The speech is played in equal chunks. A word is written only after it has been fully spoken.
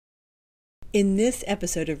In this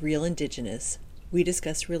episode of Real Indigenous, we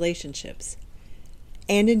discuss relationships.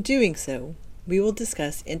 And in doing so, we will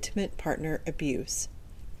discuss intimate partner abuse.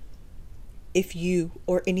 If you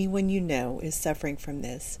or anyone you know is suffering from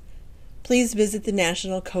this, please visit the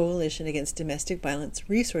National Coalition Against Domestic Violence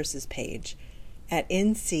resources page at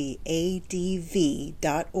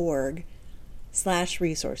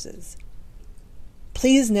ncadv.org/resources.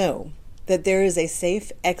 Please know that there is a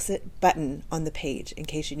safe exit button on the page in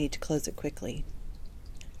case you need to close it quickly.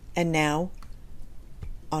 And now,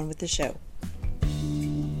 on with the show.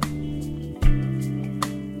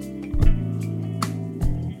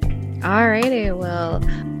 Alrighty, well,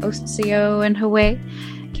 Oseo and Hawaii,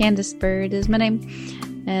 Candace Bird is my name,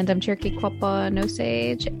 and I'm Cherokee Quapaw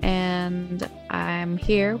Osage, and I'm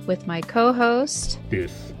here with my co-host.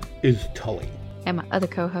 This is Tully. And my other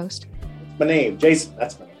co-host. My name, Jason,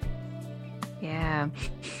 that's my name. Yeah.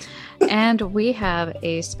 And we have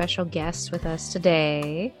a special guest with us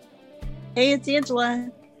today. Hey, it's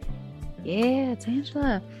Angela. Yeah, it's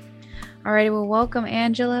Angela. Alrighty, well, welcome,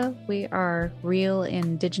 Angela. We are Real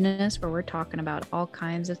Indigenous, where we're talking about all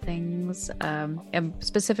kinds of things. And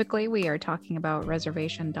specifically, we are talking about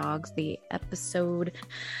Reservation Dogs, the episode,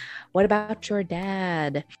 What About Your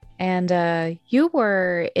Dad? And you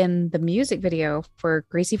were in the music video for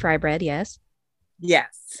Greasy Fry Bread, yes?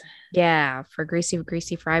 Yes. Yeah, for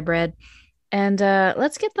Greasy Fry Bread. And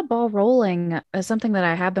let's get the ball rolling. Something that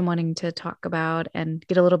I have been wanting to talk about and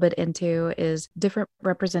get a little bit into is different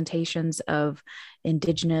representations of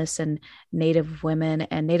Indigenous and Native women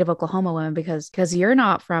and Native Oklahoma women, because you're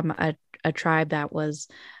not from a tribe that was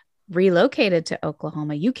relocated to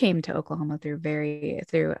Oklahoma. You came to Oklahoma through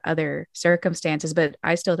other circumstances, but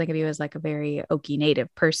I still think of you as like a very Okie Native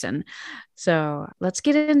person. So let's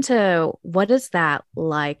get into what is that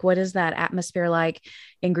like? What is that atmosphere like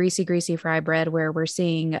in Greasy Fry Bread, where we're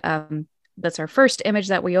seeing that's our first image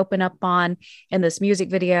that we open up on in this music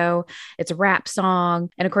video. It's a rap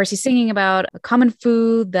song. And of course, he's singing about a common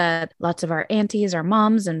food that lots of our aunties, our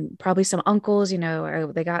moms, and probably some uncles,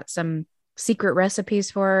 they got some secret recipes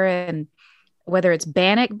for, and whether it's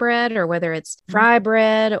bannock bread or whether it's fry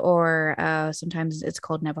bread, or sometimes it's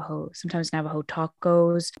called Navajo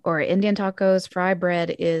tacos or Indian tacos. Fry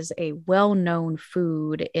bread is a well-known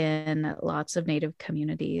food in lots of Native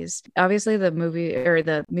communities. Obviously, the movie or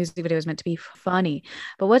the music video is meant to be funny,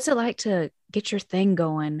 but what's it like to get your thing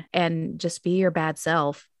going and just be your bad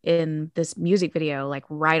self in this music video, like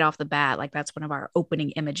right off the bat? Like, that's one of our opening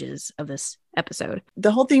images of this episode.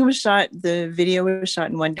 The whole thing the video was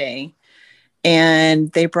shot in one day,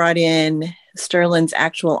 and they brought in Sterling's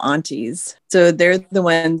actual aunties. So they're the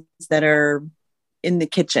ones that are in the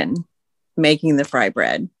kitchen making the fry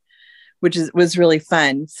bread, which was really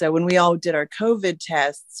fun. So when we all did our COVID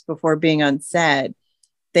tests before being on set,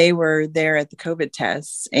 they were there at the COVID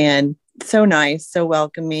tests, and so nice, so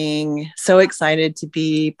welcoming, so excited to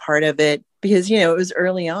be part of it, because, it was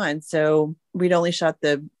early on. So we had shot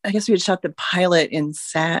the pilot in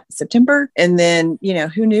September. And then,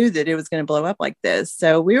 who knew that it was going to blow up like this?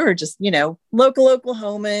 So we were just, local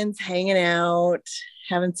Oklahomans hanging out,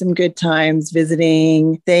 having some good times,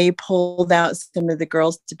 visiting. They pulled out some of the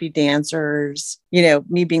girls to be dancers.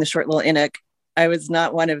 Me being the short little Inuk, I was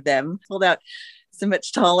not one of them. Pulled out some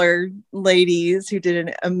much taller ladies who did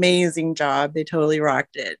an amazing job. They totally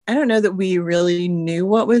rocked it. I don't know that we really knew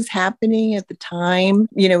what was happening at the time.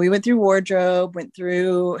 We went through wardrobe, went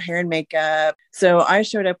through hair and makeup. So I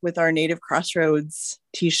showed up with our Native Crossroads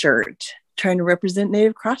t-shirt, trying to represent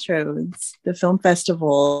Native Crossroads, the film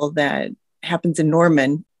festival that happens in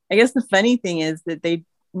Norman. I guess the funny thing is that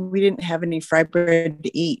we didn't have any fry bread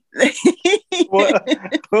to eat. Wait,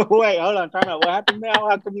 hold on. Time out. What happened now?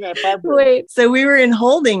 How come you got fry bread? Wait. So we were in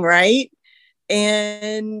holding, right?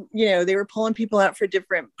 And, they were pulling people out for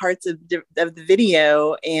different parts of the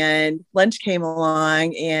video, and lunch came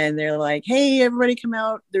along and they're like, hey, everybody come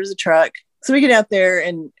out. There's a truck. So we get out there,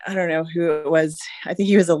 and I don't know who it was. I think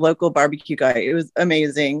he was a local barbecue guy. It was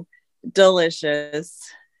amazing, delicious,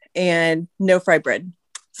 and no fry bread.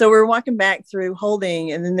 So we're walking back through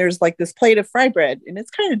holding, and then there's like this plate of fry bread, and it's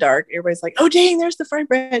kind of dark. Everybody's like, oh, dang, there's the fry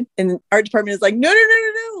bread. And art department is like,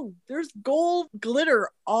 no. There's gold glitter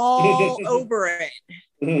all over it.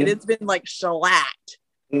 And it's been like shellacked.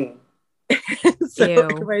 So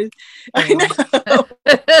everybody's, I know.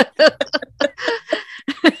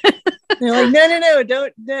 They're like, no,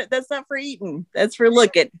 don't, that's not for eating. That's for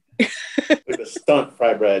looking. With a stunt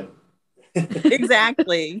fry bread.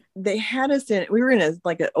 Exactly. They had us we were in an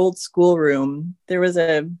old school room. There was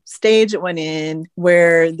a stage that went in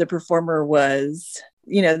where the performer was,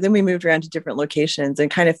 then we moved around to different locations and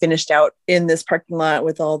kind of finished out in this parking lot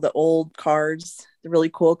with all the old cars, the really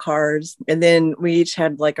cool cars. And then we each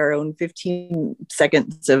had like our own 15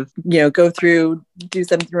 seconds of, go through, do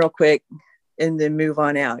something real quick, and then move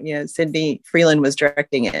on out. Sydney Freeland was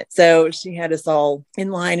directing it. So she had us all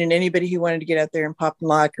in line, and anybody who wanted to get out there and pop and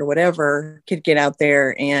lock or whatever could get out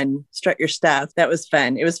there and strut your stuff. That was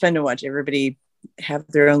fun. It was fun to watch everybody have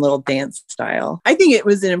their own little dance style. I think it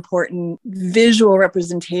was an important visual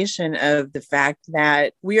representation of the fact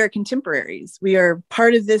that we are contemporaries. We are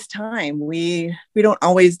part of this time. We don't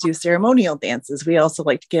always do ceremonial dances. We also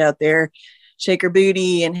like to get out there, shake our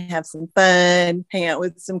booty and have some fun, hang out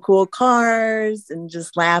with some cool cars and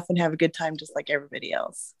just laugh and have a good time just like everybody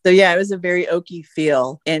else. So yeah, it was a very Okie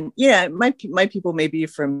feel. And yeah, my people may be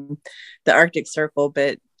from the Arctic Circle,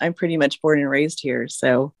 but I'm pretty much born and raised here.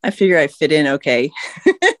 So I figure I fit in okay.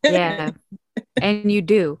 Yeah. And you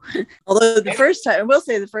do. Although the first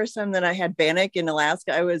time that I had bannock in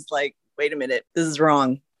Alaska, I was like, wait a minute, this is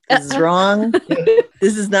wrong. This is wrong.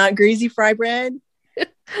 This is not greasy fry bread.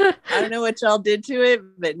 I don't know what y'all did to it,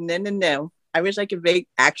 but no. I wish I could make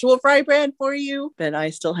actual fry bread for you, but I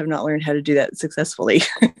still have not learned how to do that successfully.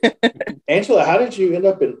 Angela, how did you end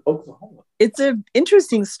up in Oklahoma? It's an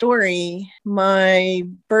interesting story. My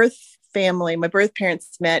birth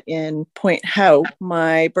parents met in Point Hope.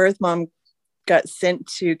 My birth mom got sent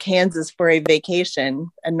to Kansas for a vacation,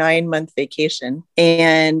 a 9-month vacation.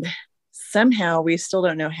 And somehow, we still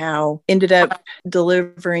don't know how, ended up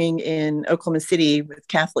delivering in Oklahoma City with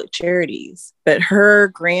Catholic Charities. But her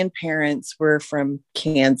grandparents were from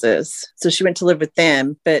Kansas. So she went to live with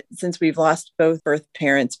them. But since we've lost both birth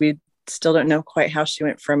parents, we still don't know quite how she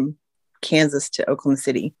went from Kansas to Oklahoma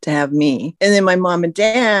City to have me. And then my mom and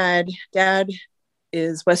dad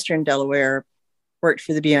is Western Delaware, worked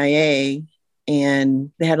for the BIA.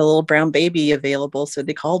 And they had a little brown baby available, so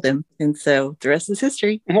they called him. And so the rest is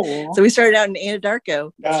history. Aww. So we started out in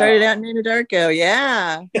Anadarko.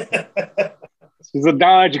 Yeah. She's a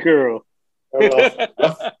Dodge girl.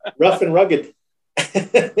 Rough and rugged.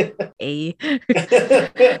 A.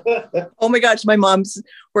 Oh my gosh, my mom's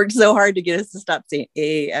worked so hard to get us to stop saying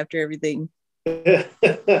A after everything.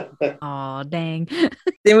 Oh, dang.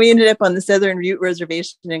 Then we ended up on the Southern Ute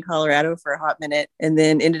Reservation in Colorado for a hot minute, and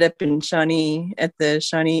then ended up in Shawnee at the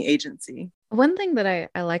Shawnee Agency. One thing that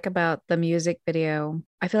I like about the music video,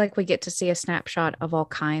 I feel like we get to see a snapshot of all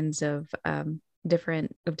kinds of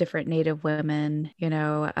different Native women,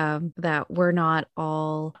 that we're not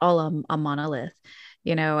all a monolith,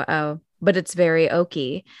 but it's very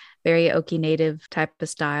Okie Native type of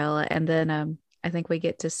style. And then I think we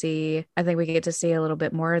get to see a little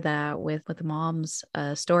bit more of that with the mom's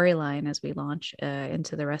storyline as we launch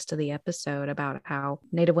into the rest of the episode about how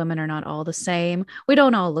Native women are not all the same. We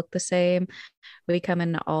don't all look the same. We come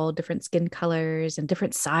in all different skin colors and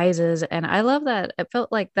different sizes. And I love that. It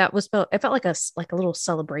felt like it felt like a little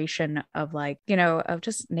celebration of of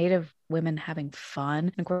just Native women having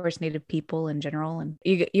fun. And of course, Native people in general. And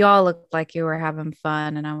you all looked like you were having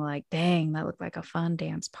fun. And I'm like, dang, that looked like a fun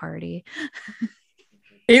dance party.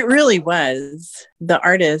 It really was. The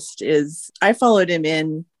artist I followed him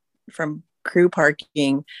in from crew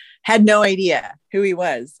parking, had no idea who he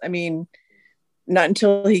was. I mean, not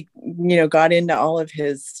until he, got into all of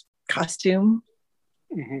his costume,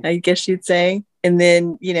 I guess you'd say. And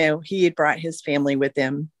then, he had brought his family with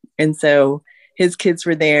him. And so his kids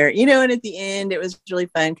were there, and at the end, it was really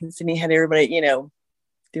fun because then he had everybody,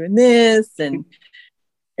 doing this, and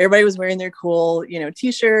everybody was wearing their cool,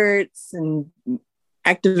 t-shirts and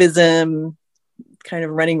activism kind of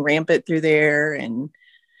running rampant through there. And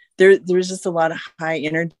there was just a lot of high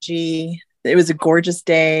energy. It was a gorgeous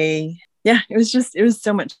day. Yeah, it was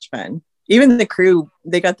so much fun. Even the crew,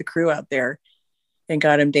 they got the crew out there and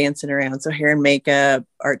got them dancing around. So hair and makeup,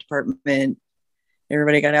 art department,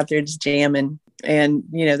 everybody got out there just jamming. And,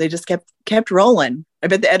 they just kept rolling. I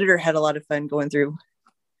bet the editor had a lot of fun going through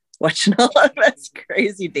watching all of us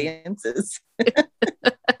crazy dances.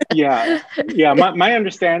 Yeah. My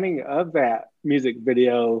understanding of that music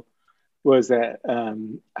video was that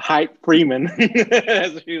Hype Freeman,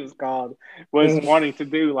 as she was called, was wanting to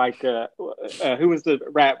do who was the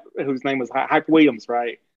rap whose name was Hype Williams,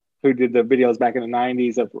 right? Who did the videos back in the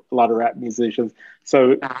 90s of a lot of rap musicians.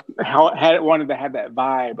 So wanted to have that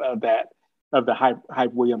vibe of the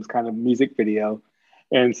Hype Williams kind of music video.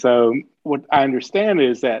 And so what I understand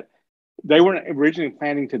is that they weren't originally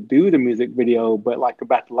planning to do the music video, but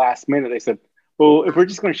about the last minute, they said, well, if we're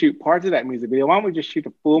just going to shoot parts of that music video, why don't we just shoot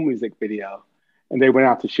a full music video? And they went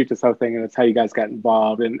out to shoot this whole thing, and that's how you guys got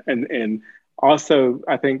involved. And also,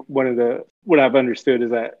 I think what I've understood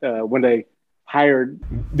is that when they hired.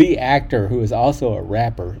 The actor who is also a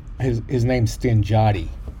rapper, his name's Stinjati.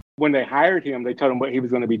 When they hired him, they told him what he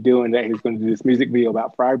was going to be doing, that he was going to do this music video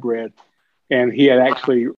about fry bread. And he had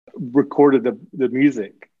actually recorded the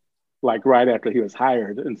music like right after he was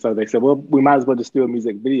hired. And so they said, well, we might as well just do a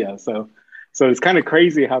music video. So it's kind of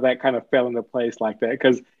crazy how that kind of fell into place like that,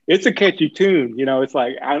 because it's a catchy tune. You know, it's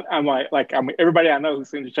like I'm everybody I know who's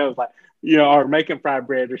seen the show is like, you know, are making fry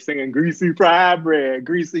bread, they're singing greasy fry bread,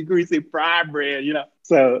 greasy fry bread, you know.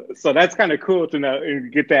 So that's kind of cool to know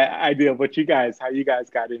and get that idea of how you guys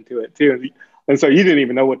got into it too. And so you didn't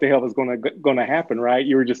even know what the hell was going to happen, right?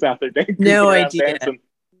 You were just out there dancing. No idea. Dancing.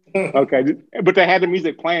 Okay, but they had the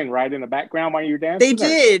music playing right in the background while you were dancing.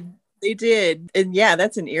 They did. And yeah,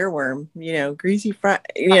 that's an earworm, you know, greasy fry,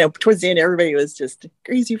 you know, towards the end, everybody was just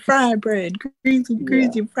greasy fry bread,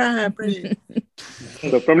 greasy fry bread.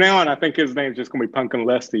 So from now on, I think his name's just going to be Pumpkin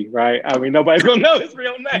Lusty, right? I mean, nobody's going to know his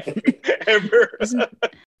real name ever.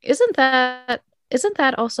 Isn't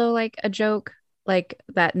that also like a joke? Like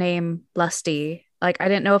that name Lusty? Like, I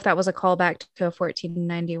didn't know if that was a callback to a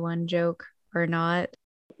 1491 joke or not.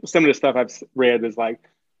 Some of the stuff I've read is like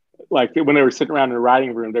when they were sitting around in the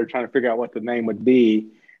writing room, they were trying to figure out what the name would be.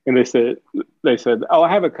 And they said, oh,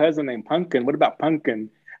 I have a cousin named Pumpkin. What about Pumpkin?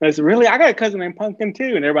 And I said, really? I got a cousin named Pumpkin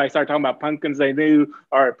too. And everybody started talking about pumpkins they knew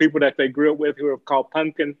or people that they grew up with who were called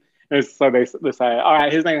Pumpkin. And so they decided, all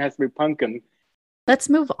right, his name has to be Pumpkin. Let's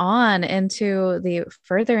move on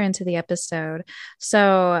further into the episode.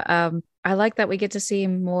 So I like that we get to see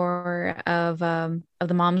more of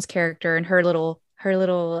the mom's character and her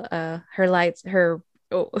lights,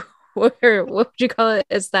 what would you call it?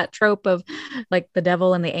 It's that trope of like the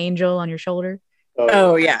devil and the angel on your shoulder.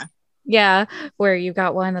 Oh yeah. Yeah, where you've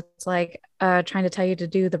got one that's like trying to tell you to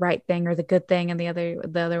do the right thing or the good thing, and the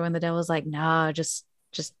other one, the devil's like, nah, just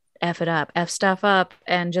F it up, F stuff up,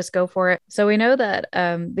 and just go for it. So we know that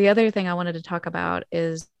the other thing I wanted to talk about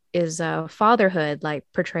is fatherhood, like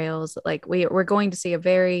portrayals. Like we're going to see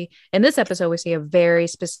in this episode, we see a very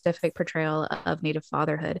specific portrayal of Native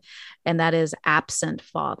fatherhood, and that is absent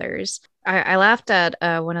fathers. I laughed at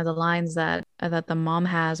one of the lines that the mom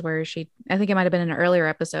has, where I think it might have been in an earlier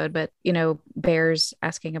episode, but you know, Bear's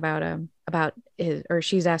asking about his, or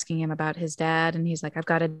she's asking him about his dad, and he's like, I've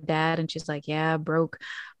got a dad, and she's like, yeah, broke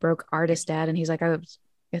artist dad, and he's like,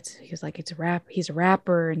 he's a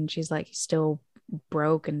rapper, and she's like, he's still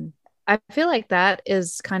broke. And I feel like that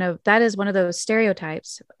is one of those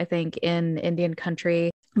stereotypes, I think, in Indian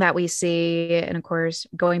country that we see. And of course,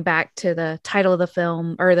 going back to the title of the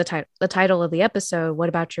film, or the title of the episode, what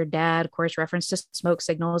about your dad? Of course, reference to smoke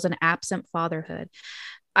signals and absent fatherhood.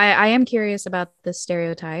 I am curious about this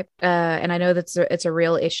stereotype, and I know that it's a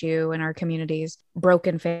real issue in our communities,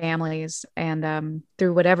 broken families, and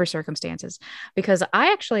through whatever circumstances. Because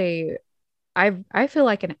I feel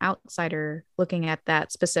like an outsider looking at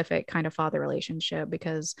that specific kind of father relationship,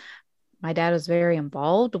 because my dad was very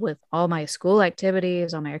involved with all my school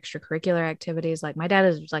activities, all my extracurricular activities. Like my dad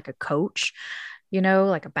is like a coach, you know,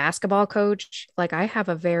 like a basketball coach. Like I have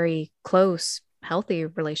a very close, healthy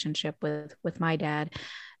relationship with my dad.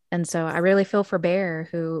 And so I really feel for Bear,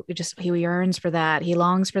 who he yearns for that. He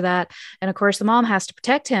longs for that. And of course, the mom has to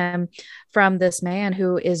protect him from this man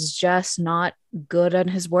who is just not good on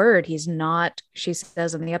his word. He's not, she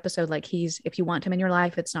says in the episode, like if you want him in your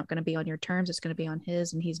life, it's not going to be on your terms. It's going to be on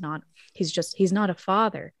his. And he's not a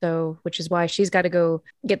father. So, which is why she's got to go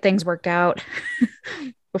get things worked out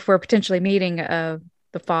before potentially meeting the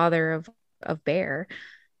father of Bear.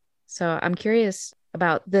 So I'm curious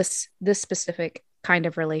about this specific kind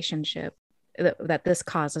of relationship that this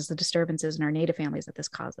causes, the disturbances in our Native families that this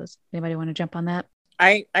causes. Anybody want to jump on that?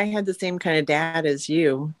 I had the same kind of dad as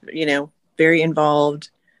you know, very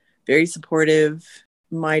involved, very supportive.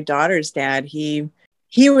 My daughter's dad, he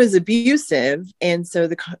was abusive. And so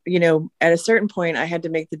at a certain point, I had to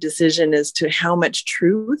make the decision as to how much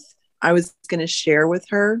truth I was going to share with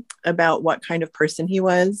her about what kind of person he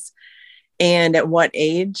was and at what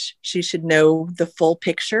age she should know the full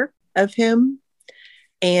picture of him.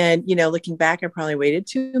 And, you know, looking back, I probably waited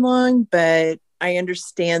too long, but I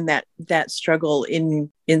understand that struggle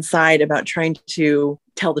inside about trying to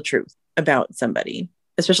tell the truth about somebody,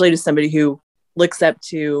 especially to somebody who looks up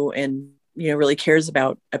to and, you know, really cares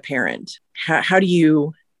about a parent. How do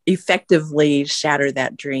you effectively shatter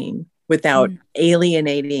that dream without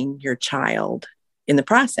alienating your child in the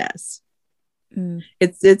process?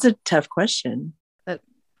 It's a tough question. That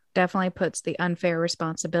definitely puts the unfair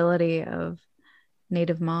responsibility of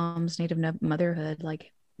Native moms, Native motherhood,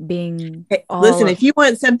 like being listen, if you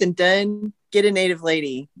want something done, get a Native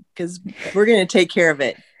lady, because we're going to take care of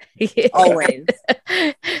it. Always.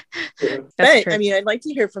 That's But true. I mean, I'd like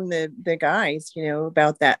to hear from the guys,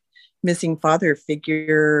 about that missing father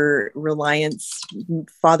figure reliance,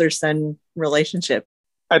 father-son relationship.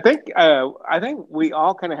 I think we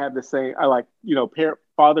all kind of have the same. I like parent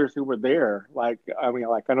fathers who were there. Like I mean,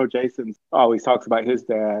 like I know Jason always talks about his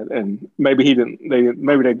dad, and maybe he didn't.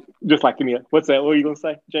 Maybe they just like me. What's that? What were you gonna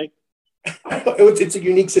say, Jake? It's a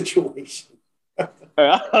unique situation.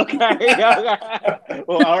 Okay.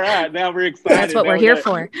 Well, all right. Now we're excited. That's what we're here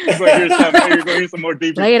for. You're going to hear some more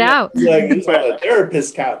deeper. Lay it out. Like he's on a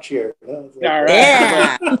therapist couch here. All right.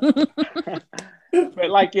 Yeah. But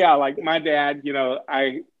like my dad,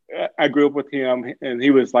 I grew up with him, and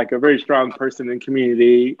he was like a very strong person in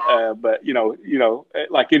community. But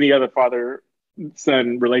like any other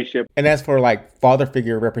father-son relationship. And as for like father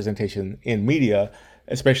figure representation in media,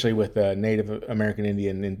 especially with Native American,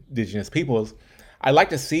 Indian, indigenous peoples, I like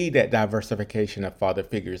to see that diversification of father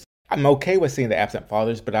figures. I'm okay with seeing the absent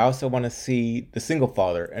fathers, but I also want to see the single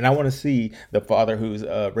father, and I want to see the father who's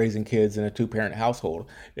raising kids in a two-parent household.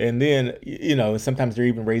 And then, sometimes they're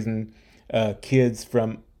even raising kids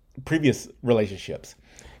from previous relationships.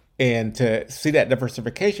 And to see that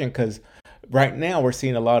diversification, because right now we're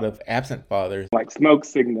seeing a lot of absent fathers. Like Smoke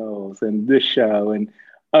Signals and this show and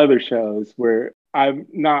other shows where I've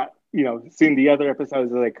not seen the other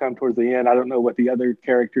episodes as they come towards the end. I don't know what the other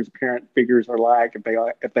characters' parent figures are like,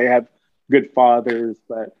 if they have good fathers.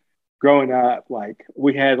 But growing up, like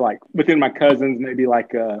we had like within my cousins, maybe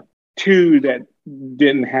like two that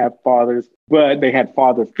didn't have fathers, but they had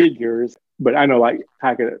father figures. But I know like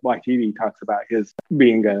Taika Waititi talks about his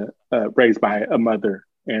being raised by a mother.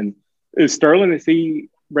 And is he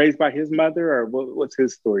raised by his mother, or what's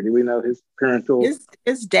his story? Do we know his parental?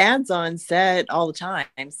 His dad's on set all the time,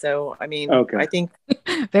 so I mean, okay. I think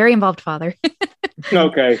very involved father.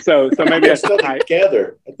 Okay, so maybe they're still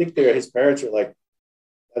together. I think his parents are like.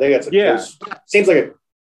 I think that's close, seems like a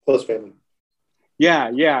close family. Yeah,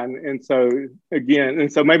 and so again,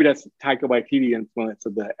 maybe that's Taika Waititi influence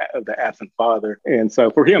of the absent father, and so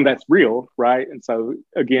for him that's real, right? And so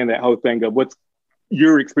again, that whole thing of what's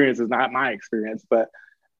your experience is not my experience, but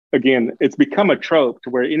again, it's become a trope to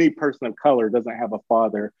where any person of color doesn't have a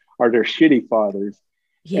father, or they're shitty fathers.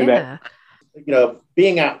 Yeah.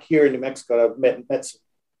 Being out here in New Mexico, I've met some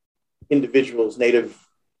individuals, made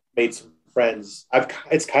some friends.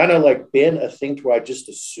 It's kind of like been a thing to where I just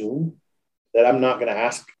assume that I'm not going to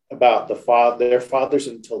ask about their fathers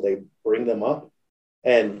until they bring them up.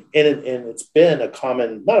 And it's been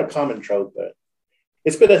not a common trope, but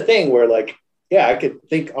it's been a thing where like, yeah, I could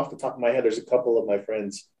think off the top of my head, there's a couple of my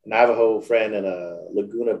friends, a Navajo friend and a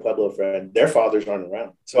Laguna Pueblo friend, their fathers aren't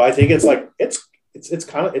around. So I think it's like,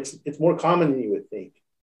 it's more common than you would think.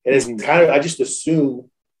 And it's kind of, I just assume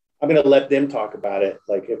I'm going to let them talk about it,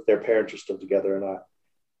 like if their parents are still together or not.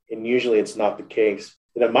 And usually it's not the case.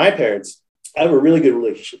 And then my parents, I have a really good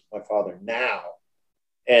relationship with my father now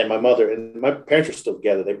and my mother, and my parents are still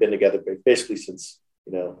together. They've been together basically since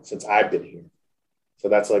I've been here. So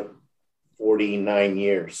that's like 49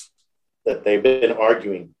 years that they've been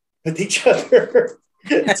arguing with each other.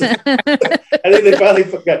 I think they finally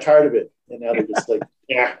got tired of it, and now they're just like,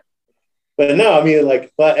 yeah. But no, I mean,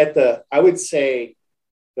 like, I would say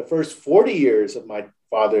the first 40 years of my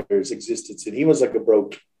father's existence, and he was like a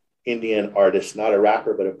broke Indian artist, not a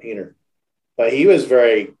rapper, but a painter. But he was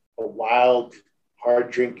a wild, hard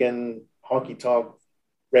drinking, honky tonk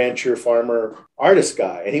rancher, farmer, artist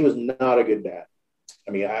guy, and he was not a good dad.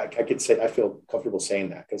 I mean, I could say I feel comfortable saying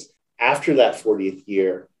that because after that 40th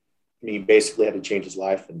year, he basically had to change his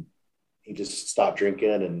life, and he just stopped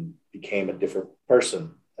drinking and became a different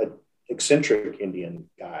person, an eccentric Indian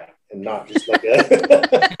guy, and not just like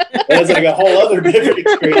that's like a whole other different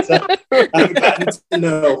experience I've gotten to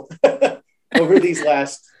know over these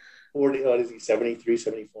last 40. Is he 73,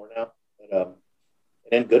 74 now? But,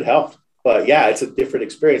 and in good health. But yeah, it's a different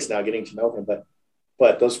experience now getting to know him.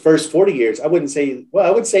 But those first 40 years, I would say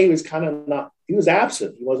he was kind of he was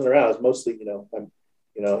absent. He wasn't around. It was mostly, if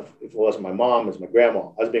it wasn't my mom, it was my grandma.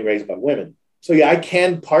 I was being raised by women. So yeah, I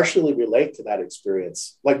can partially relate to that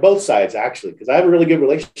experience, like both sides actually, because I have a really good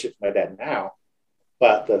relationship with my dad now.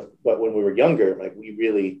 But when we were younger, like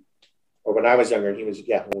or when I was younger and he was,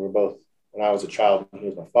 when I was a child and he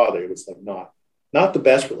was my father, it was like not the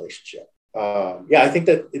best relationship. I think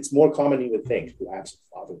that it's more common than you would think, the absent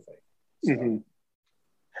father thing. So. Mm-hmm.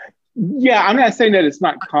 Yeah, I'm not saying that it's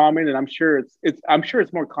not common, and I'm sure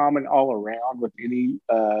it's more common all around with any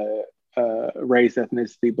race,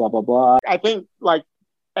 ethnicity, blah blah blah. I think like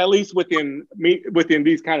at least within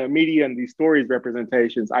these kind of media and these stories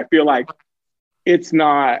representations, I feel like it's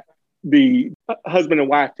not the husband and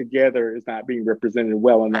wife together is not being represented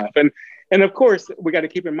well enough. And of course, we got to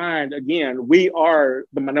keep in mind, again, we are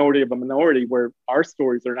the minority of a minority where our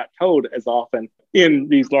stories are not told as often in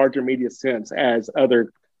these larger media sense as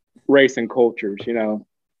other race and cultures, you know.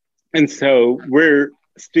 And so we're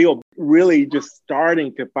still really just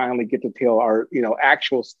starting to finally get to tell our, you know,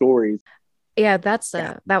 actual stories. Yeah, that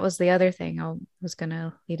was the other thing I was going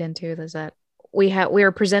to lead into, is that we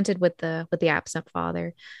were presented with the absent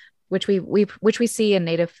father, which we see in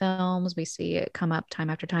Native films. We see it come up time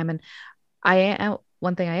after time. And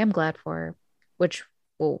one thing I am glad for, which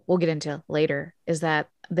we'll get into later, is that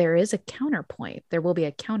there is a counterpoint. There will be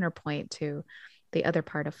a counterpoint to the other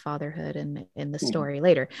part of fatherhood in the story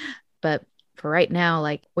later. But for right now,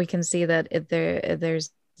 like, we can see that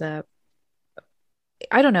there's the,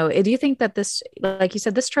 I don't know. Do you think that this, like you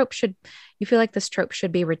said, you feel like this trope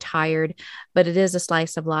should be retired, but it is a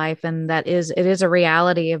slice of life, and it is a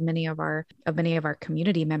reality of many of our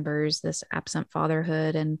community members, this absent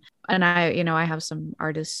fatherhood. And I, you know, I have some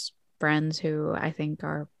artists friends who I think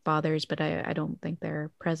are fathers, but I don't think they're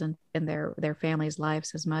present in their families'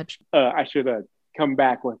 lives as much. I should come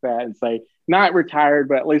back with that and say, not retired,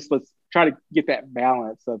 but at least let's try to get that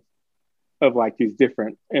balance of like these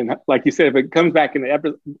different, and like you said, if it comes back in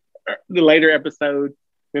the later episode,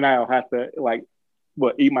 then I'll have to like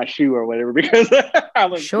eat my shoe or whatever, because I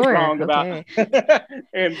was wrong about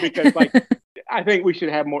and because like I think we should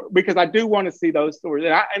have more, because I do want to see those stories,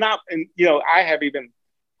 and you know, I have even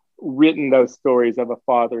written those stories of a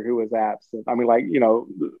father who was absent. I mean, like, you know,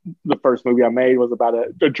 the first movie I made was about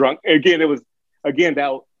a drunk. Again,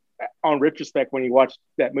 that on retrospect, when you watch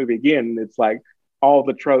that movie again, it's like all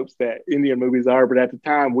the tropes that Indian movies are. But at the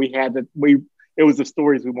time, it was the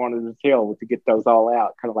stories we wanted to tell to get those all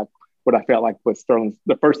out. Kind of like what I felt like with Sterling's,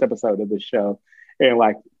 the first episode of this show, and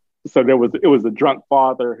like, so it was a drunk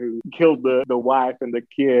father who killed the wife and the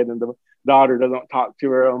kid, and the daughter doesn't talk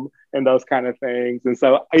to him, and those kind of things. And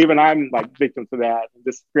so even I'm like victim to that.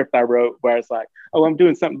 This script I wrote where it's like, oh, I'm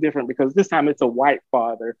doing something different because this time it's a white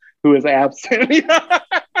father who is absent,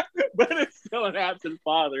 but it's still an absent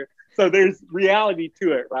father. So there's reality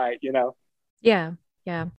to it, right? You know? Yeah.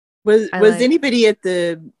 Was anybody at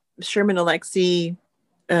the Sherman Alexie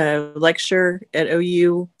lecture at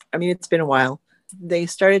OU? I mean, it's been a while. They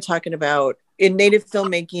started talking about, in Native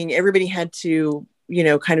filmmaking, everybody had to, you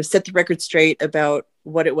know, kind of set the record straight about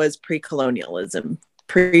what it was pre-colonialism,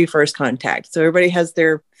 pre-first contact. So everybody has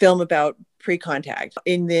their film about pre-contact.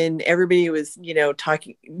 And then everybody was, you know,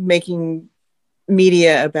 making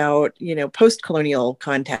media about, you know, post-colonial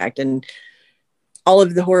contact and all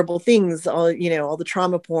of the horrible things, all the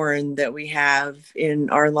trauma porn that we have in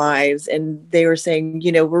our lives. And they were saying,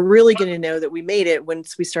 you know, we're really going to know that we made it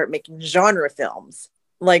once we start making genre films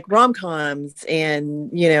like rom-coms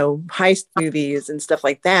and, you know, heist movies and stuff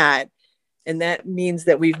like that. And that means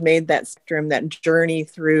that we've made that spectrum, that journey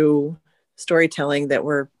through storytelling, that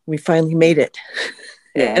we finally made it.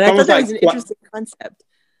 Yeah, and I thought that was an interesting concept.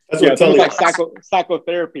 That's what it's like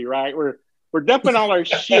psychotherapy, right? We're dumping all our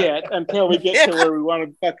shit until we get to where we want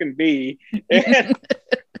to fucking be.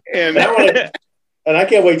 And I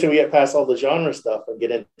can't wait till we get past all the genre stuff and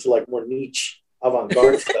get into like more niche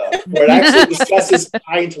avant-garde stuff where it actually discusses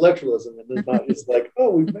high intellectualism and it's not just like, oh,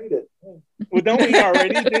 we've made it. Well, don't we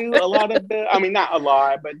already do a lot of I mean, not a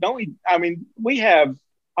lot, but don't we? I mean, we have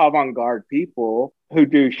avant-garde people who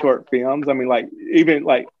do short films. I mean, like, even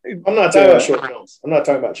like, I'm not talking about short films. I'm not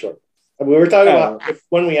talking about short films. I mean, we're talking about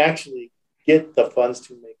when we actually get the funds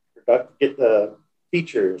to get the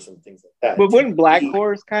features and things like that. But wouldn't Black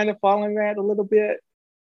Horse kind of fall in that a little bit?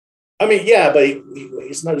 I mean, yeah, but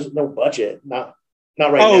there's no budget. Not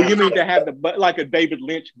right now. Oh, you mean to have like a David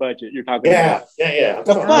Lynch budget you're talking about? Yeah.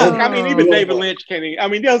 The fuck? I mean, even David Lynch can't even, I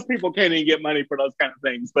mean, those people can't even get money for those kind of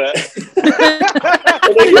things, but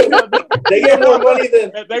they get more money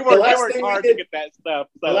than they work hard to get that stuff.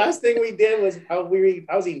 So. The last thing we did was I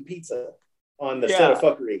was eating pizza on the set of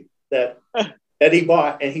Fuckery that he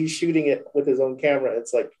bought, and he's shooting it with his own camera.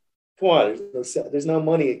 It's like, come on, there's no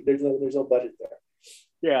money, there's no budget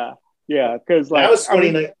there. Yeah, because like that was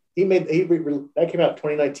 2019. That came out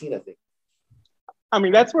 2019, I think. I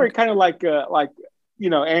mean, that's where it kind of like you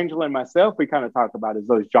know, Angela and myself, we kind of talk about is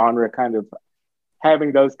those genre kind of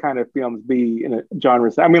having those kind of films be in a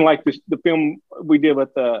genre. I mean, like the film we did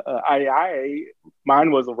with the IAIA,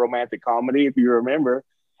 mine was a romantic comedy, if you remember,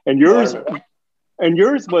 and yours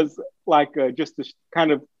was like just a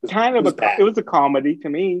kind of it was a comedy to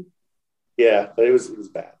me. Yeah, but it was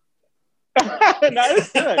bad. No,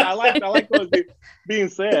 it's good. I like what was being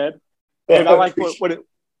said, and I like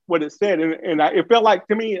what it said, and it felt like,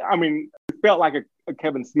 to me, I mean, it felt like a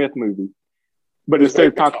Kevin Smith movie. But instead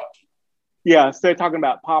of talking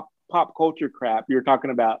about pop culture crap, you're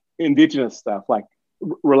talking about indigenous stuff, like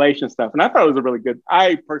relation stuff. And I thought it was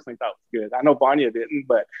I personally thought it was good. I know Vanya didn't,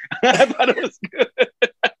 but I thought it was good.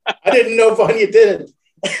 I didn't know Vanya didn't.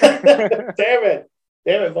 Damn it,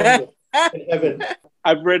 Vanya. In heaven.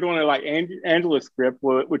 I've read one of like Angela's script,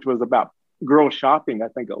 which was about girl shopping, I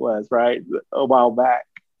think it was, right? A while back.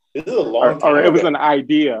 This is a long time or it ago. was an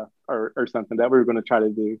idea or something that we were going to try to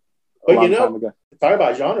do a long time ago. Talking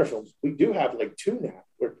about genre films, we do have like two now.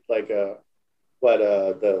 We're like the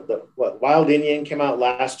Wild Indian came out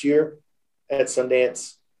last year at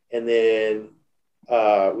Sundance, and then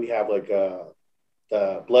we have like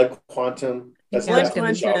the Blood Quantum. That's Blood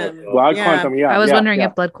Quantum. Blood Quantum, yeah. I was wondering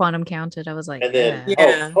if Blood Quantum counted. I was like, and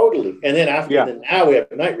then totally. And then then now we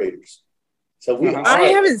have Night Raiders. So I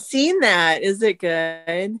haven't seen that. Is it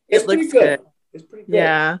good? It looks good. It's pretty good.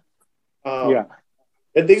 Yeah.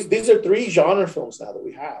 And these are 3 genre films now that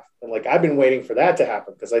we have, and like I've been waiting for that to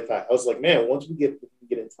happen because I was like, man, once we get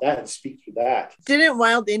into that and speak through that. Didn't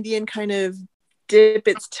Wild Indian kind of dip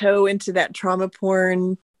its toe into that trauma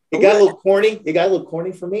porn? It got a little corny. It got a little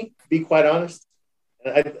corny for me, to be quite honest.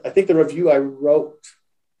 And I think the review I wrote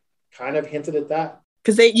kind of hinted at that.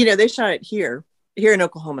 Because they shot it here in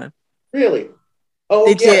Oklahoma. Really? Oh,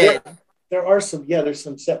 they did. There are some. Yeah, there's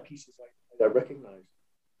some set pieces I recognize.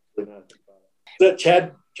 Is that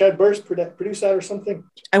Chad Burst produced that or something?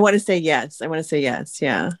 I want to say yes.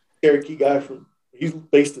 Yeah. Cherokee guy he's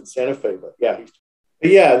based in Santa Fe, but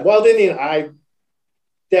yeah. Wild Indian. I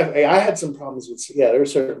had some problems with. Yeah, there were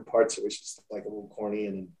certain parts that was just like a little corny,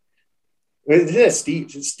 and then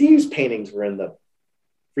Steve's paintings were in the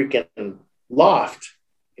freaking loft,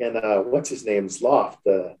 and what's his name's loft,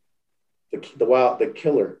 the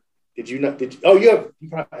killer. Did you not?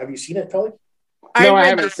 Have you seen it, Tully? No, I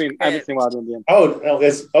haven't seen Wild Indian.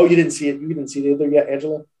 You didn't see it. You didn't see it either yet,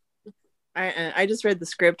 Angela? I just read the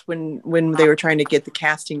script when they were trying to get the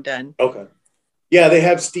casting done. Okay. Yeah, they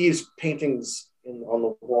have Steve's paintings on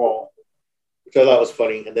the wall, which I thought was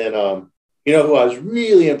funny. And then who I was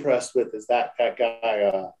really impressed with is that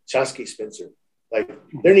guy, Chasky Spencer. Like,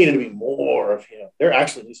 there needed to be more of him. There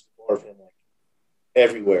actually needs to be more of him, like,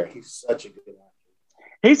 everywhere. He's such a good actor.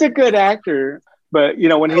 He's a good actor, but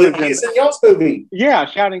when he's in y'all's movie,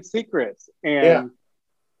 Shouting Secrets, and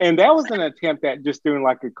that was an attempt at just doing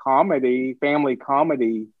like a comedy, family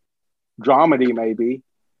comedy, dramedy maybe,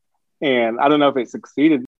 and I don't know if it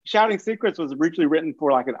succeeded. Shouting Secrets was originally written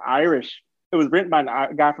for like it was written by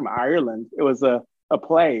a guy from Ireland. It was a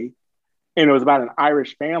play, and it was about an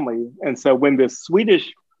Irish family. And so when the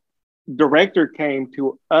Swedish director came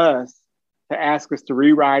to us to ask us to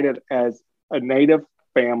rewrite it as a native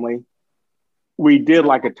family, we did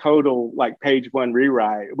like a total like page 1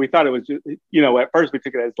 rewrite. We thought it was just, at first we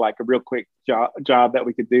took it as like a real quick job that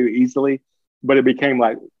we could do easily, but it became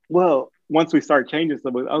like, well, once we start changing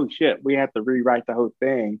stuff, oh shit, we have to rewrite the whole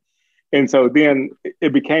thing. And so then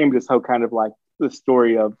it became this whole kind of like the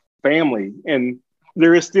story of family. And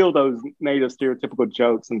there is still those native stereotypical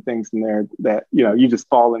jokes and things in there that, you just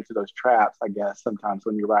fall into those traps, I guess, sometimes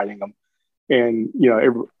when you're writing them. And,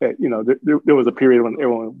 there was a period when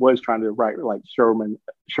everyone was trying to write like Sherman,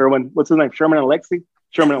 what's his name? Sherman and Lexi.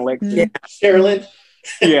 Yeah. Sherilyn.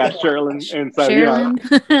 Yeah, Sherilyn. And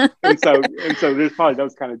so, and so there's probably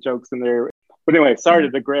those kind of jokes in there. But anyway, sorry to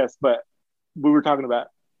digress, but what were we talking about?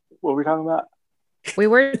 We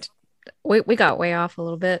got way off a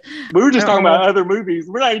little bit. We were just talking about other movies.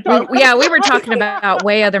 We're not even talking we were talking about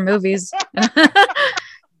way other movies.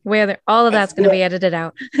 All of that's going to be edited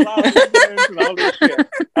out.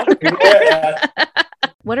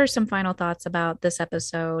 What are some final thoughts about this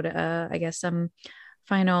episode? I guess some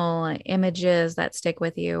final images that stick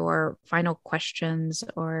with you, or final questions,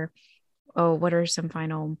 or what are some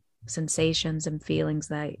final sensations and feelings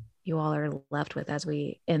that you all are left with as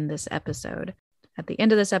we end this episode? At the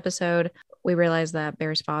end of this episode, we realize that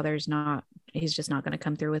Bear's father's he's just not going to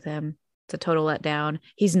come through with him. It's a total letdown.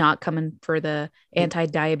 He's not coming for the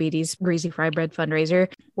anti-diabetes greasy fry bread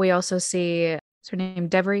fundraiser. We also see, what's her name,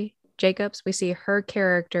 Devery Jacobs. We see her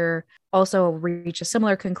character also reach a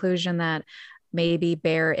similar conclusion that maybe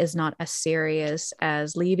Bear is not as serious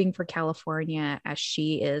as leaving for California as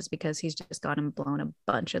she is, because he's just gone and blown a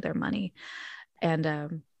bunch of their money.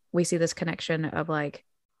 And we see this connection of like,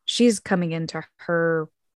 she's coming into her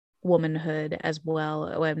womanhood as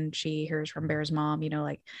well when she hears from Bear's mom,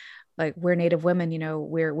 like we're Native women,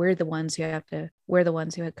 we're the ones who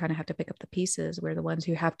kind of have to pick up the pieces. We're the ones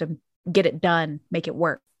who have to get it done, make it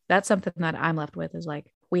work. That's something that I'm left with, is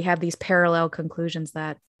like, we have these parallel conclusions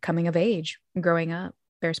that coming of age, growing up,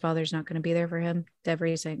 Bear's father's not going to be there for him.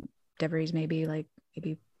 Devery's Deveries maybe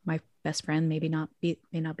my best friend may not be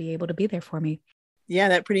able to be there for me. Yeah,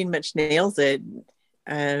 that pretty much nails it.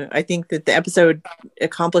 I think that the episode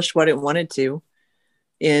accomplished what it wanted to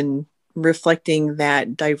in reflecting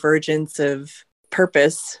that divergence of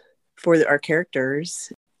purpose for our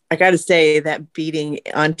characters. I got to say that beating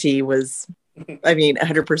Auntie was,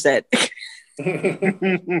 100%.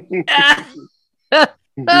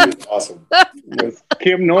 Awesome. It was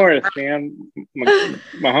Kim Norris, man. My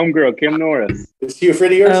homegirl, Kim Norris. Is she a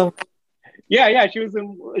friend of yours? Oh, Yeah.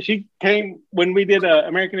 She came when we did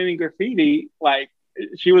American Indian Graffiti. Like,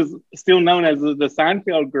 she was still known as the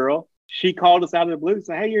Seinfeld girl. She called us out of the blue and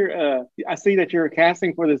said, "Hey, I see that you're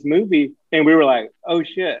casting for this movie." And we were like, "Oh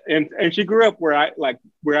shit!" And she grew up where I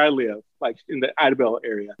live, like in the Idabel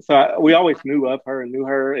area. So we always knew of her and knew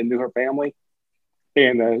her family.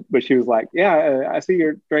 And but she was like, "Yeah, I see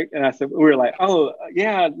you're great." And I said, "We were like, oh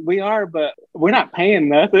yeah, we are, but we're not paying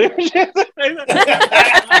nothing."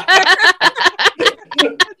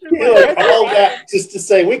 You like all that just to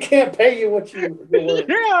say we can't pay you what you were.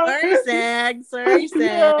 Yeah. Sorry,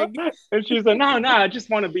 SAG. And she was like, no, I just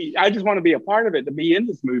want to be a part of it, to be in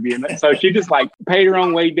this movie. And so she just like paid her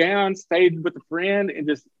own way down, stayed with a friend, and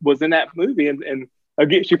just was in that movie. And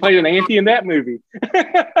again, she played an auntie in that movie.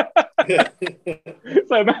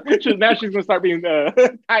 So now she's gonna start being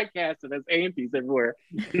typecasted as aunties everywhere.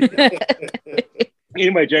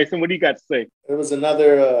 Anyway, Jason, what do you got to say? There was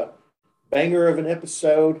another banger of an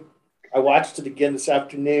episode. I watched it again this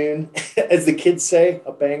afternoon. As the kids say,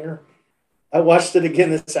 a banger. I watched it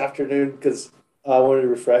again this afternoon because I wanted to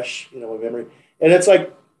refresh, my memory. And it's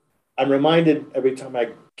like I'm reminded every time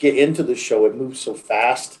I get into the show, it moves so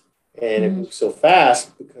fast. And it moves so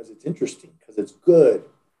fast because it's interesting, because it's good.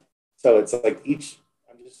 So it's like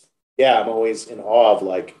I'm always in awe of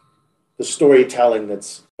like the storytelling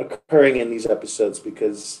that's occurring in these episodes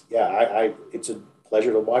because, it's a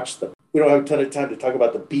pleasure to watch them. We don't have a ton of time to talk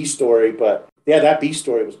about the B story, but that B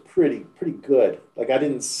story was pretty good. Like I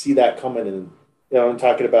didn't see that coming. And, I'm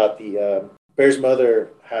talking about the Bear's mother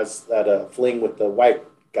has that fling with the white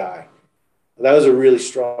guy. That was a really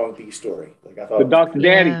strong B story. Like I thought the Dr.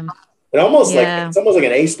 Daddy. It almost it's almost like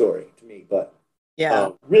an A story to me, but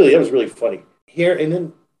really, it was really funny here. And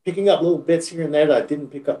then picking up little bits here and there that I didn't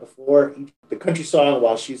pick up before. The country song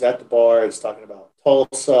while she's at the bar, it's talking about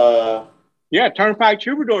Tulsa. Yeah, Turnpike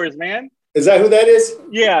Troubadours, man. Is that who that is?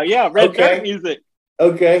 Yeah, red shirt music.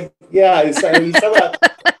 Okay, yeah, he's talking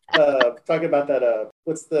about that.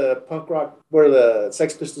 What's the punk rock where the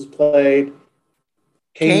Sex Pistols played?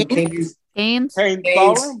 Canes.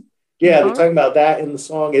 Ballroom. Yeah, they're talking about that in the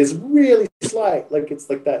song. It's really slight, like it's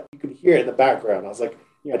like that. You could hear it in the background. I was like,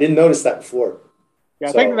 I didn't notice that before. Yeah,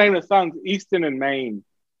 I think the name of the song's Easton and Maine.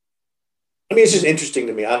 I mean, it's just interesting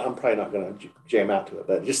to me. I'm probably not going to jam out to it,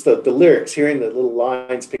 but just the lyrics, hearing the little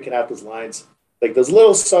lines, picking out those lines, like those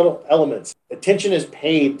little subtle elements. Attention is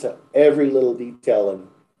paid to every little detail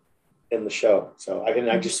in the show. So I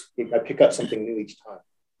pick up something new each time.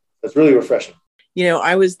 It's really refreshing.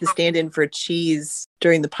 I was the stand-in for Cheese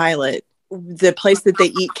during the pilot. The place that they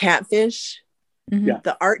eat catfish,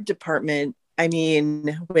 the art department,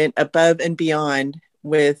 went above and beyond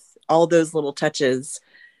with all those little touches,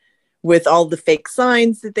 with all the fake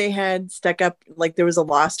signs that they had stuck up. Like there was a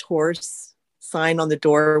lost horse sign on the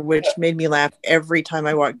door, which made me laugh every time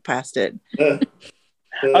I walked past it. Oh,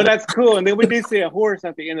 that's cool. And then we did see a horse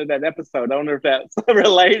at the end of that episode. I don't know if that's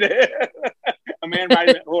related. A man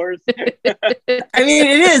riding a horse. It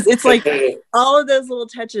is. It's like all of those little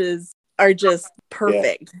touches are just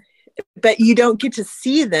perfect. Yeah. But you don't get to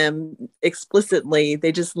see them explicitly.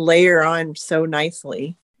 They just layer on so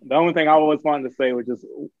nicely. The only thing I always wanted to say was just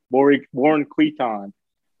Warren Queaton.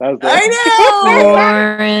 I know!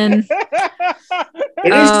 Warren.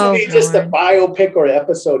 There needs to be just a biopic or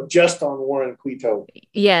episode just on Warren Quito.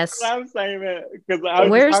 Yes. I'm saying it.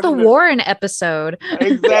 Where's the Warren episode?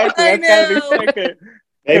 Exactly. I know.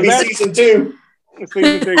 Maybe season 2.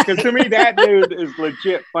 Because to me, that dude is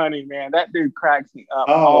legit funny, man. That dude cracks me up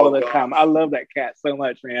all the time. I love that cat so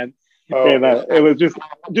much, man. And it was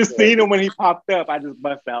just seeing him when he popped up, I just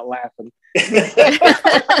bust out laughing.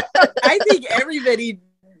 I think everybody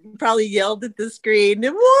probably yelled at the screen,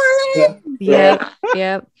 Warren! Yeah.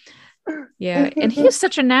 And he's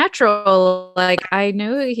such a natural. Like, I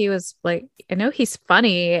know he's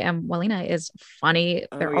funny, and Walina is funny.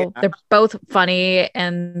 They're both funny.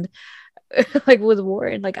 And like with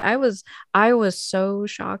Warren, like I was so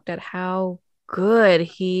shocked at how good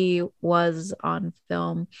he was on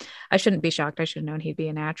film. I shouldn't be shocked. I should have known he'd be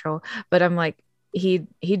a natural, but I'm like, he's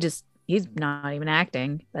not even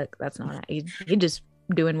acting. That's not, he's just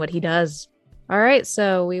doing what he does All right,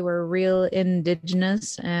 so we were real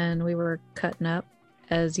indigenous and we were cutting up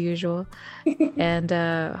as usual. And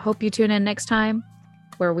hope you tune in next time,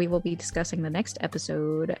 where we will be discussing the next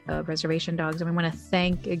episode of Reservation Dogs. And we want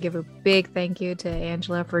to give a big thank you to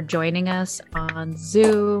Angela for joining us on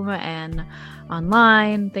Zoom and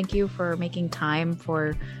online. Thank you for making time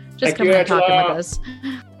for just coming and talking with us.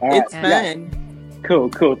 It's fun.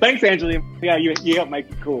 Cool. Thanks, Angela. Yeah, you helped make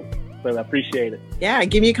it cool. So I appreciate it. Yeah,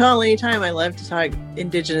 give me a call anytime. I love to talk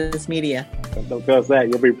indigenous media. Don't tell us that.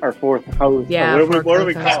 You'll be our fourth host. Yeah. What do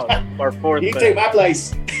we call it? Our fourth. You can take my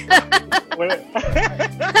place.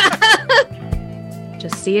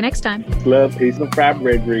 Just see you next time. Love, peace, and fried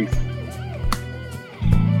bread grease.